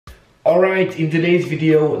Alright, in today's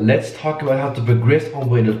video, let's talk about how to progress on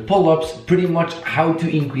weighted pull-ups, pretty much how to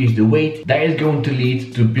increase the weight that is going to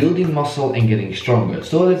lead to building muscle and getting stronger.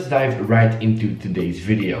 So let's dive right into today's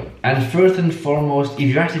video. And first and foremost, if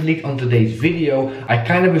you actually clicked on today's video, I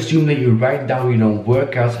kind of assume that you write down your own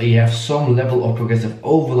workouts and you have some level of progressive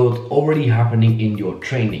overload already happening in your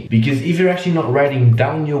training. Because if you're actually not writing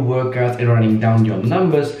down your workouts and writing down your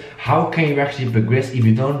numbers, how can you actually progress if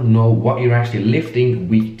you don't know what you're actually lifting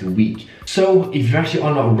week to week? So if you actually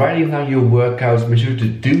are not writing down your workouts, make sure to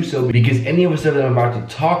do so, because any of the stuff that I'm about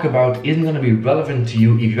to talk about isn't going to be relevant to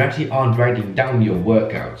you if you actually aren't writing down your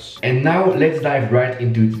workouts. And now let's dive right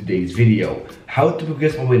into today's video. How to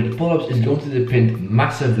progress on weighted pull-ups is going to depend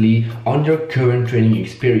massively on your current training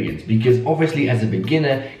experience, because obviously as a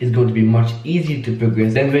beginner it's going to be much easier to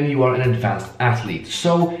progress than when you are an advanced athlete.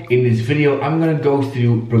 So in this video I'm going to go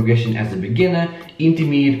through progression as a beginner,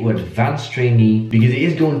 intermediate or advanced trainee, because it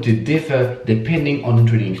is going to differ depending on the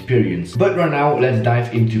training experience. But right now let's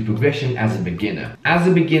dive into progression as a beginner. As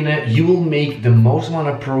a beginner, you will make the most amount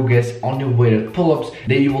of progress on your weighted pull-ups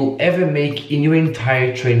that you will ever make in your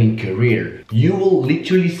entire training career. You will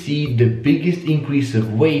literally see the biggest increase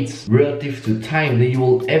of weights relative to time that you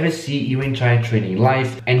will ever see in your entire training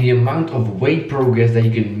life, and the amount of weight progress that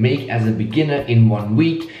you can make as a beginner in 1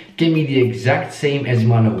 week can be the exact same as the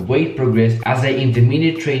amount of weight progress as an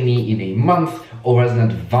intermediate trainee in a month or as an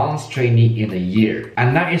advanced trainee in a year.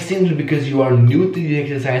 And that is simply because you are new to the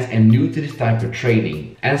exercise and new to this type of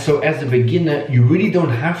training. And so as a beginner, you really don't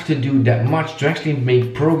have to do that much to actually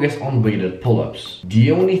make progress on weighted pull-ups.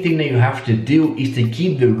 The only thing that you have to do is to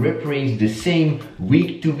keep the rep range the same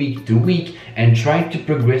week to week to week and try to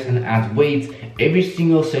progress and add weight every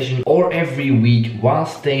single session or every week while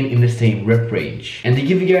staying in the same rep range. And to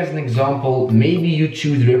give you guys an example, maybe you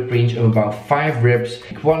choose a rep range of about 5 reps.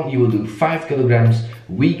 Week 1 you will do 5 kilograms,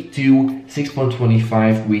 week 2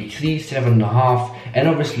 6.25, week 3 7.5, and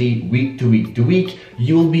obviously week to week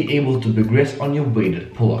you will be able to progress on your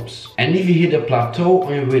weighted pull-ups. And if you hit a plateau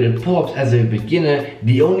on your weighted pull-ups as a beginner,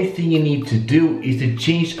 the only thing you need to do is to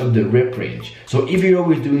change up the rep range. So if you're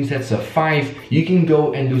always doing sets of 5, you can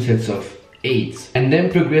go and do sets of 8 and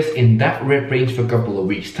then progress in that rep range for a couple of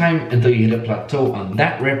weeks time until you hit a plateau on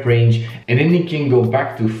that rep range, and then you can go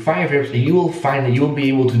back to 5 reps and you will find that you'll be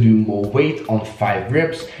able to do more weight on 5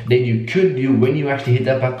 reps than you could do when you actually hit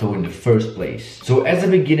that plateau in the first place. So as a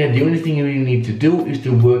beginner, the only thing you really need to do is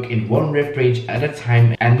to work in 1 rep range at a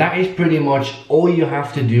time, and that is pretty much all you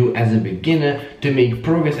have to do as a beginner to make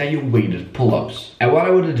progress at your weighted pull-ups. And what I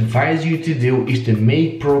would advise you to do is to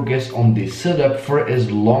make progress on this setup for as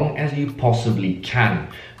long as you possibly can.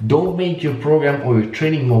 Don't make your program or your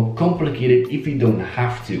training more complicated if you don't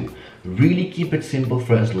have to. Really keep it simple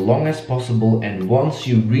for as long as possible, and once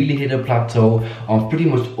you really hit a plateau on pretty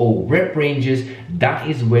much all rep ranges, that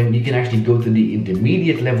is when you can actually go to the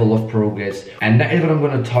intermediate level of progress, and that is what I'm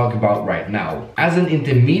going to talk about right now. As an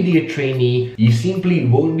intermediate trainee, you simply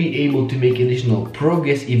won't be able to make additional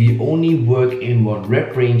progress if you only work in 1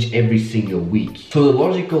 rep range every single week. So the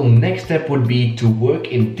logical next step would be to work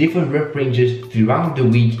in different rep ranges throughout the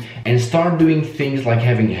week and start doing things like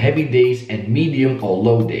having heavy days and medium or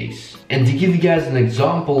low days. And to give you guys an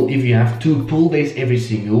example, if you have 2 pull days every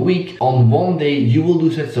single week, on one day you will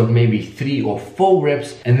do sets of maybe 3 or 4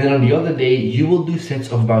 reps, and then on the other day you will do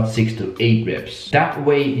sets of about 6 to 8 reps. That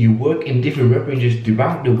way you work in different rep ranges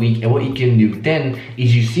throughout the week, and what you can do then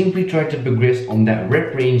is you simply try to progress on that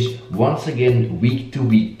rep range once again week to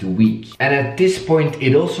week to week. And at this point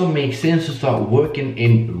it also makes sense to start working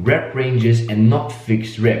in rep ranges and not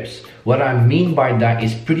fixed reps. What I mean by that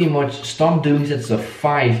is pretty much stop doing sets of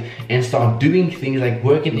 5 and start doing things like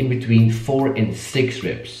working in between 4 and 6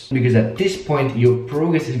 reps. Because at this point your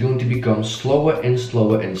progress is going to become slower and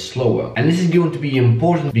slower and slower. And this is going to be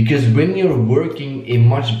important because when you're working in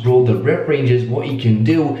much broader rep ranges, what you can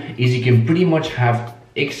do is you can pretty much have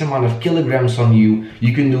X amount of kilograms on you.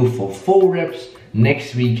 You can do for 4 reps,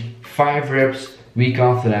 next week 5 reps, week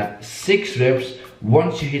after that 6 reps.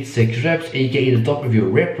 Once you hit 6 reps and you get to the top of your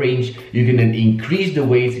rep range, you can then increase the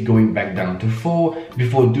weight going back down to 4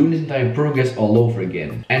 before doing this entire progress all over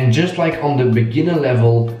again. And just like on the beginner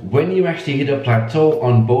level, when you actually hit a plateau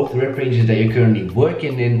on both rep ranges that you're currently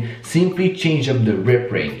working in, simply change up the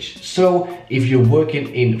rep range. So if you're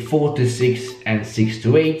working in 4 to 6 and 6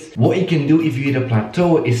 to 8, what you can do if you hit a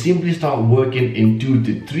plateau is simply start working in 2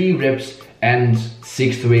 to 3 reps and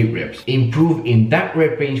 6 to 8 reps. Improve in that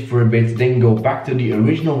rep range for a bit, then go back to the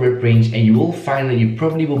original rep range, and you will find that you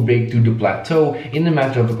probably will break through the plateau in a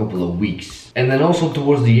matter of a couple of weeks. And then also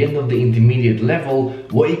towards the end of the intermediate level,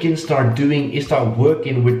 what you can start doing is start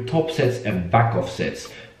working with top sets and back off sets.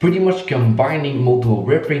 pretty much combining multiple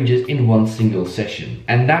rep ranges in one single session.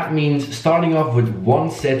 And that means starting off with one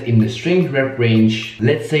set in the strength rep range,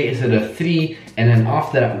 let's say a set of 3, and then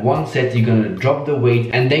after that one set you're gonna drop the weight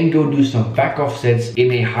and then go do some back off sets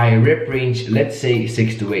in a high rep range, let's say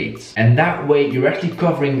 6 to 8. And that way you're actually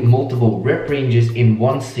covering multiple rep ranges in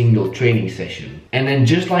one single training session. And then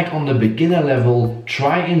just like on the beginner level,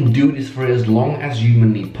 try and do this for as long as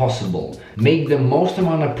humanly possible. Make the most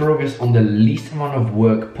amount of progress on the least amount of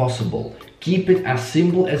work possible. Keep it as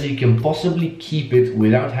simple as you can possibly keep it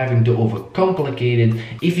without having to overcomplicate it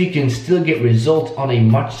if you can still get results on a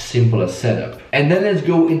much simpler setup. And then let's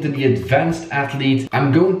go into the advanced athlete.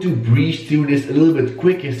 I'm going to breeze through this a little bit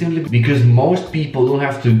quicker simply because most people don't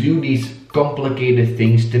have to do these complicated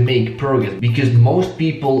things to make progress, because most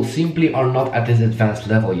people simply are not at this advanced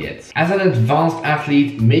level yet. As an advanced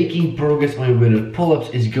athlete, making progress on your weighted pull-ups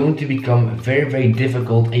is going to become very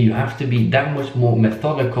difficult, and you have to be that much more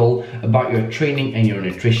methodical about your training and your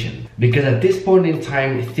nutrition. Because at this point in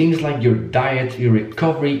time, things like your diet, your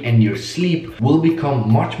recovery and your sleep will become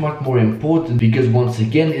much more important, because once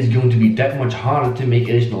again it's going to be that much harder to make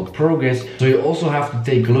additional progress. So you also have to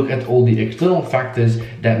take a look at all the external factors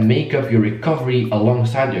that make up your recovery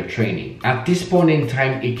alongside your training. At this point in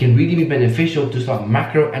time, it can really be beneficial to start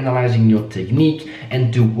macro analyzing your technique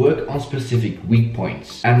and to work on specific weak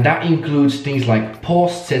points. And that includes things like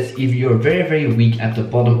pause sets if you're very weak at the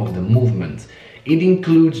bottom of the movement. It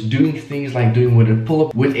includes doing things like doing with a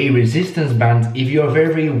pull-up with a resistance band if you are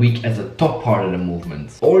very weak at the top part of the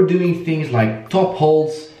movement. Or doing things like top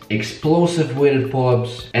holds, explosive weighted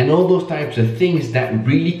pull-ups, and all those types of things that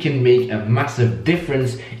really can make a massive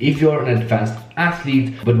difference if you're an advanced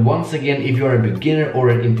athlete. But once again, if you're a beginner or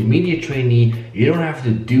an intermediate trainee, you don't have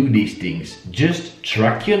to do these things. Just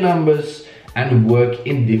track your numbers and work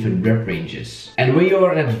in different rep ranges. And when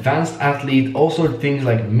you're an advanced athlete, also things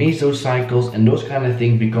like mesocycles and those kind of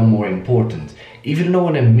things become more important. If you don't know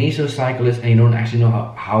what a mesocycle is and you don't actually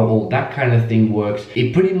know how all that kind of thing works,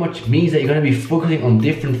 it pretty much means that you're going to be focusing on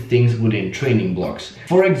different things within training blocks.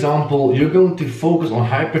 For example, you're going to focus on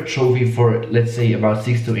hypertrophy for, let's say, about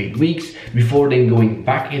 6 to 8 weeks before then going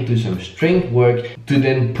back into some strength work to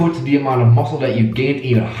then put the amount of muscle that you gained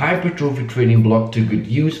in your hypertrophy training block to good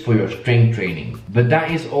use for your strength training. But that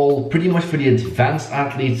is all pretty much for the advanced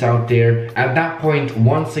athletes out there. At that point,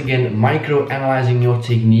 once again, micro analyzing your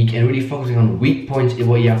technique and really focusing on weak points is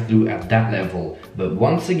what you have to do at that level. But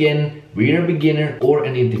once again, whether you're a beginner or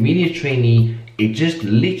an intermediate trainee, it just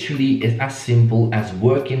literally is as simple as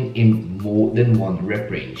working in more than one rep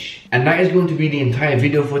range. And that is going to be the entire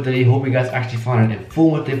video for today. Hope you guys actually found it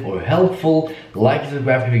informative or helpful. Like and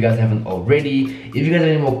subscribe if you guys haven't already. If you guys have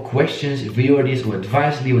any more questions, video ideas or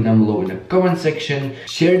advice, leave it down below in the comment section.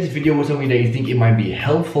 Share this video with somebody that you think it might be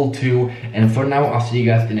helpful to. And for now, I'll see you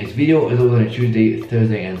guys in the next video. As always on Tuesday,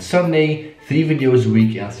 Thursday and Sunday. 3 videos a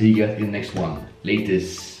week, and I'll see you guys in the next one.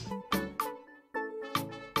 Latest.